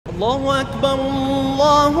الله أكبر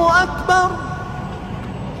الله أكبر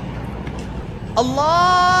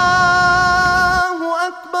الله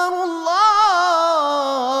أكبر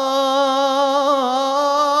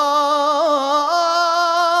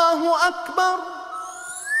الله أكبر.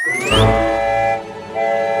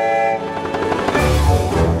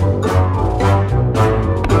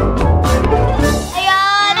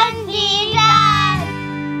 Ayaan and Zidan.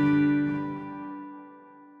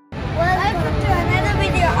 Welcome to another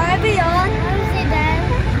video. I'm Ayaan and Zidan.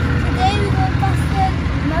 Today we will pass the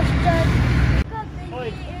Masjid.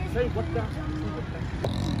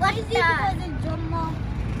 What is that? Jumma.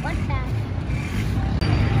 What's that?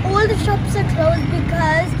 All the shops are closed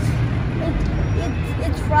because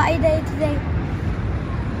it's Friday today.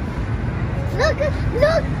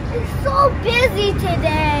 Look, it's so busy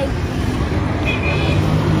today.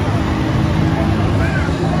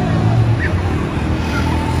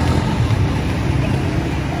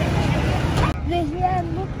 Yeah,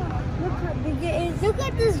 look how big it is. Look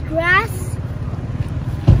at this grass.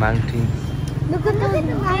 Mountains. Look at those big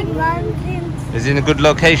mountains. Is it in a good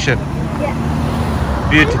location? Yeah.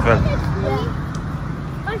 Beautiful. Yeah.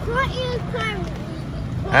 I thought you climb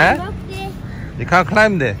Huh? up there. You can't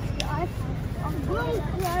climb there. I'm going to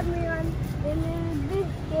climb on a little bit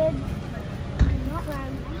scared. Not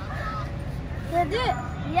climb. Should I do it?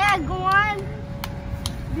 Yeah, go on.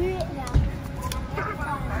 Do it now.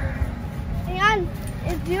 Hang on.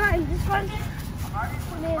 If you want this one.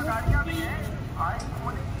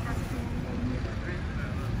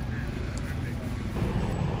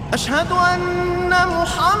 أشهد أن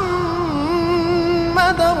محمدًا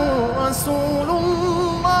رسول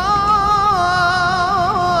الله.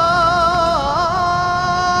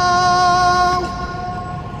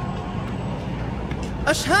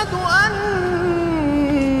 أشهد أن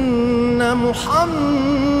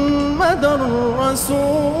محمدًا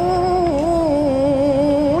رسول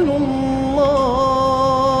الله.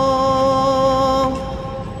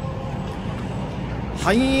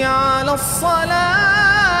 حي على الصلاة.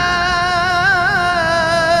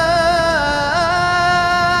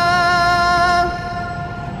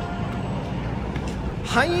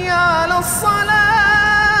 حي على الصلاة.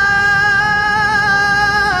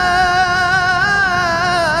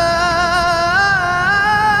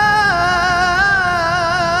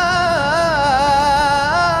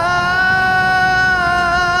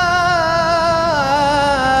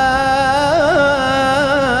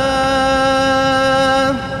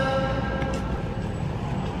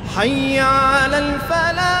 حي على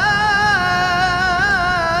الفلاح.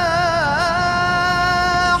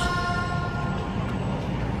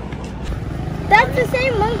 That's the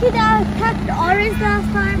same monkey that attacked the orange last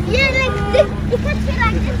time. Yeah, like this. It touched it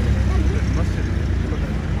like this.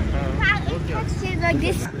 It touched it like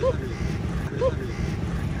this.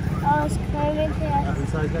 Oh, it's climbing here.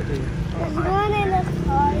 There's one in the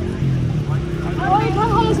car. Oh, you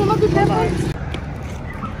can't hold some of the peppers.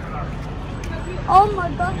 Oh my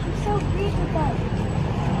gosh, it's so beautiful.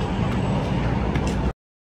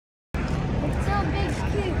 It's so big, it's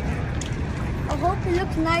cute. I hope it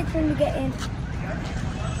looks nice when we get in.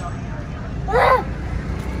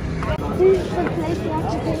 This is the place we have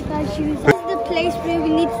to take our shoes off. This is the place where we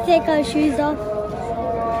need to take our shoes off.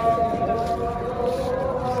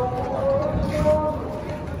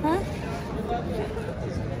 Huh?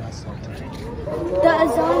 The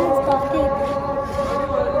azan is starting.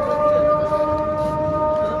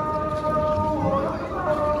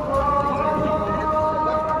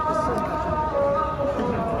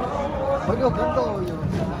 Go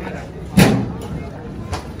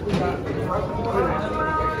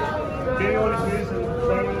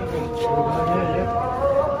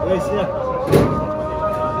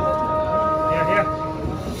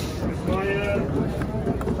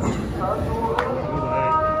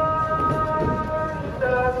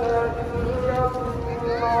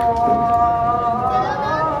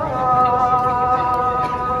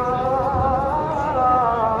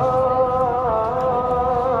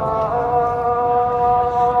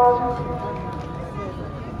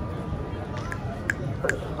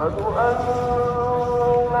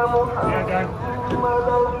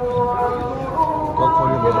call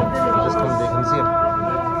him, you just told they can see him.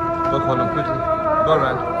 Go call him quickly. Go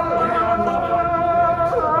around.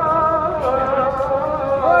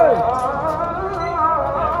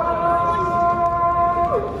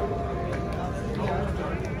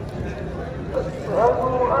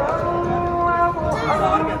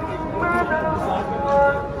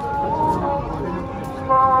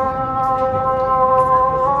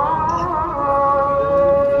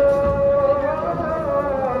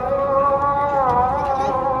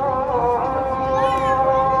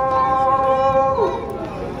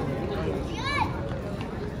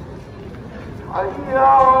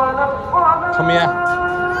 Come here.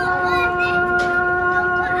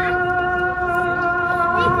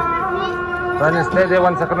 Ryan, stay there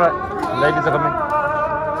 1 second. Ladies are coming.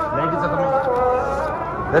 Ladies are coming.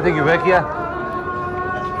 They take you back here.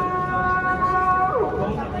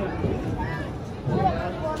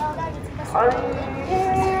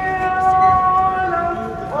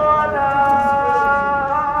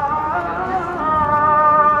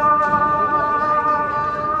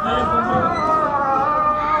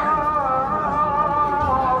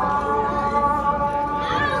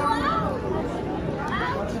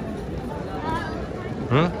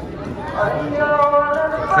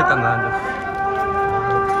 Sit on that.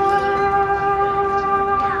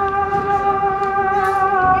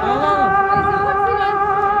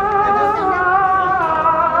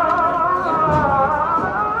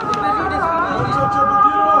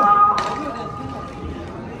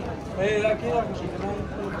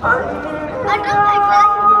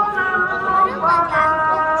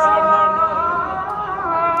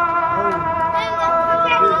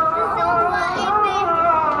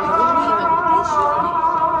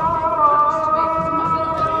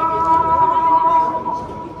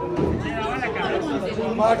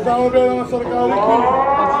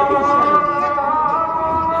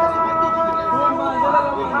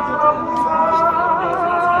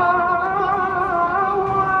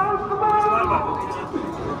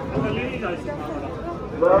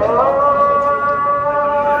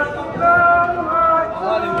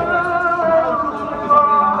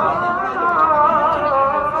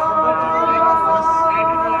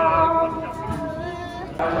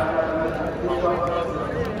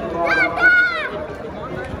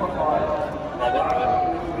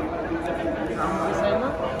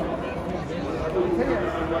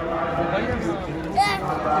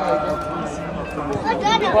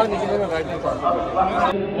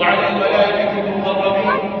 وعلى الملائكة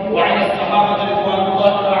المقربين وعلى الصحابة رضوان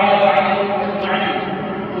الله تعالى عليهم أجمعين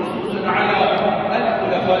خصوصا على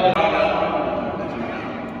الخلفاء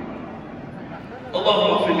اللهم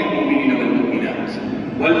اغفر للمؤمنين والمؤمنات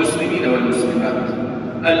والمسلمين والمسلمات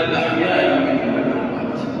الأحياء منهم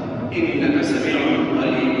والأموات إنك سميع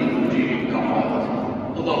قريب مجيب الدعوات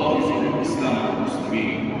اللهم انصر الإسلام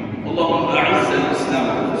والمسلمين اللهم أعز الإسلام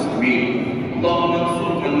والمسلمين اللهم انصر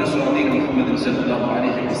من نصر دين محمد صلى الله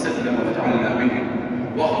عليه وسلم واجعلنا منهم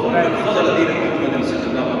واخذل من خذل دين محمد صلى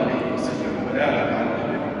الله عليه وسلم ولا تجعلنا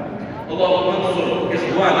منهم اللهم انصر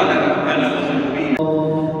اخواننا المظلومين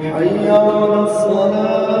حي على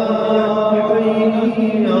الصلاة حي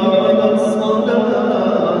على الصلاة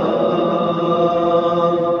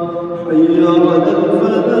حي على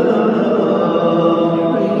الفلاح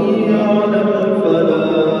حي على الفلاح.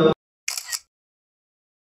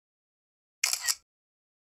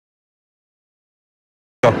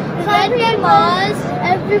 Faisal Mosque,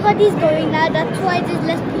 everybody's going now, that's why there's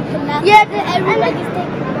less people now. Yeah, everybody's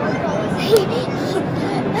taking photos.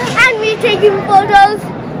 And me taking photos.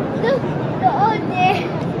 Look, they're all there.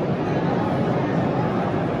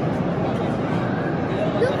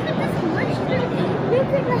 Look at this mushroom.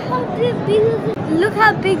 Look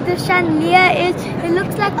how big the chandelier is. It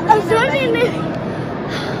looks like a zoning.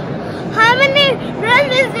 How many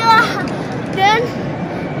runs is there?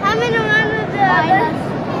 How many runs is there?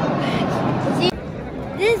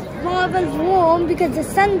 This marble's warm because the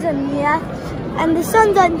sun's on here and the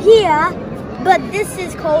sun's on here, but this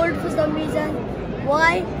is cold for some reason.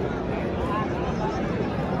 Why?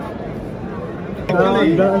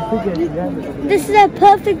 This is a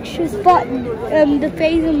perfect spot the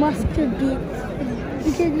Faisal Mosque to be.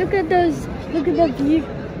 Because look at the view.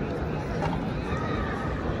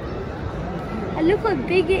 And look how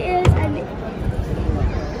big it is. And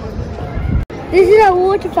this is a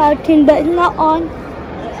water fountain, but it's not on.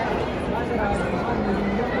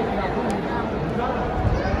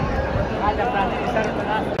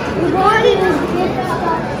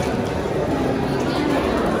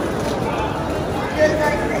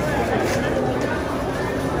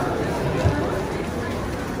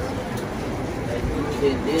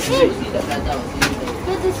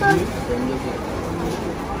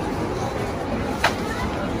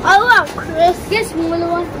 I want Chris. Yes, smaller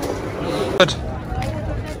one. Good.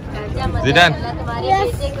 Zidan. Yes.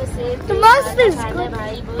 The mosque is good.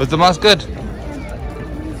 Was the mosque good?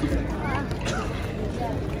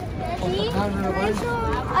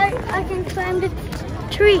 I can climb the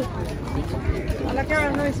tree.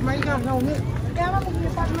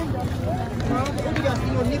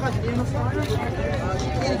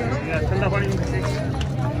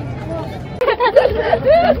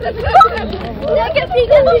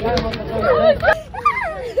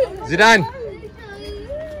 Zidan.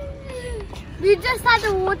 We just had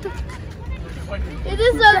a water. It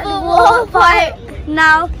is a water fight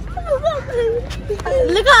now.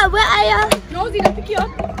 Look at where I am. No, Zina, pick you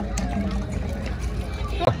up.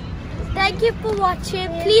 Thank you for watching.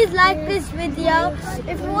 Please like this video.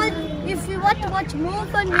 If you want to watch more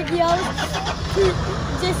fun videos,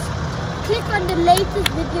 just click on the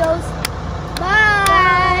latest videos.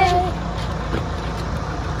 Bye.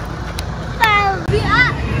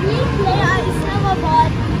 We play at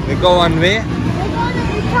Islamabad. We go one way. We're going to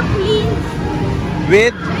the trampolines.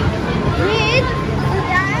 With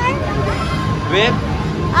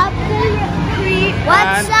Apple tree.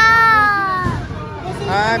 What's up?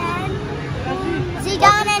 and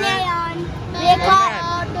Zidan and Ayaan. We're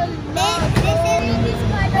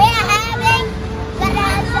having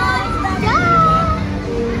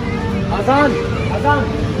Azan.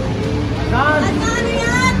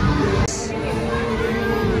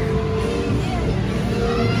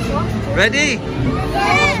 ready?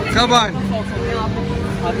 Yes. Come on.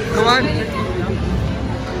 Come on.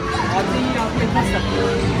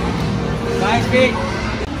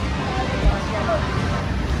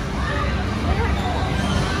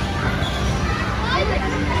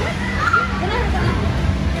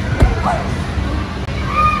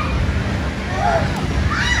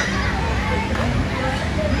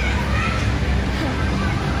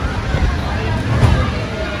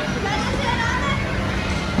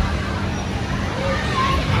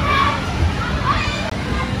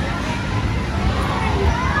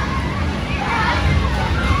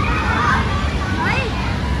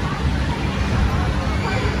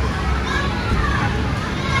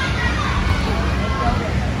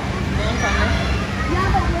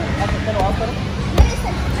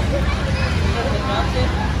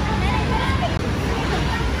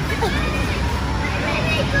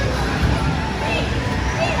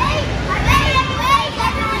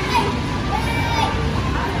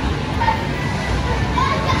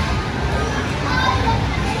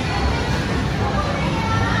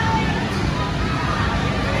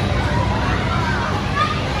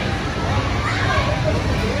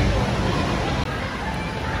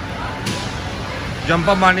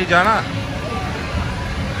 Zampa मारने जाना।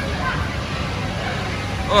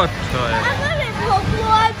 अच्छा है।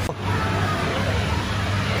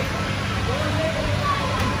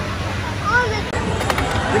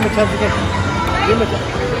 Give me a chance again.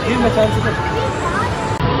 Give me a chance again.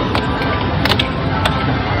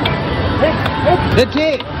 Hit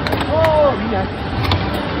it. Oh, yeah.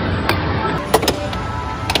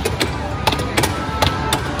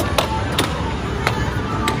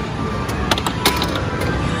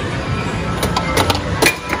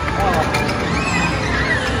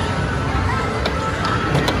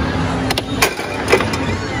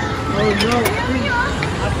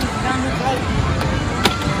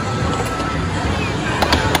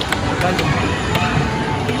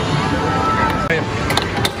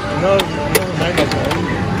 No, mind that.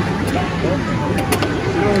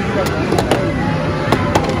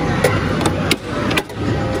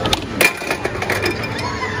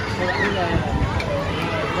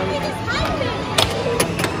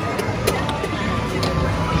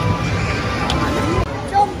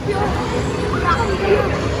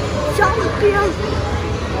 Champion.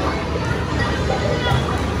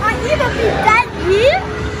 I even beat that here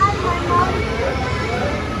and my mom.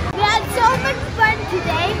 We had so much fun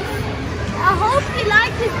today. I hope you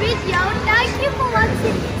liked this video. Thank you for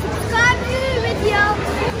watching. Subscribe to the video.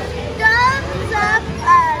 Thumbs up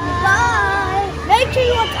and bye. Make sure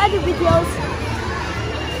you watch other videos.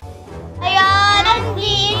 Ayaan and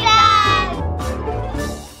Zidan.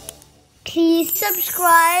 Please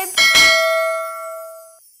subscribe.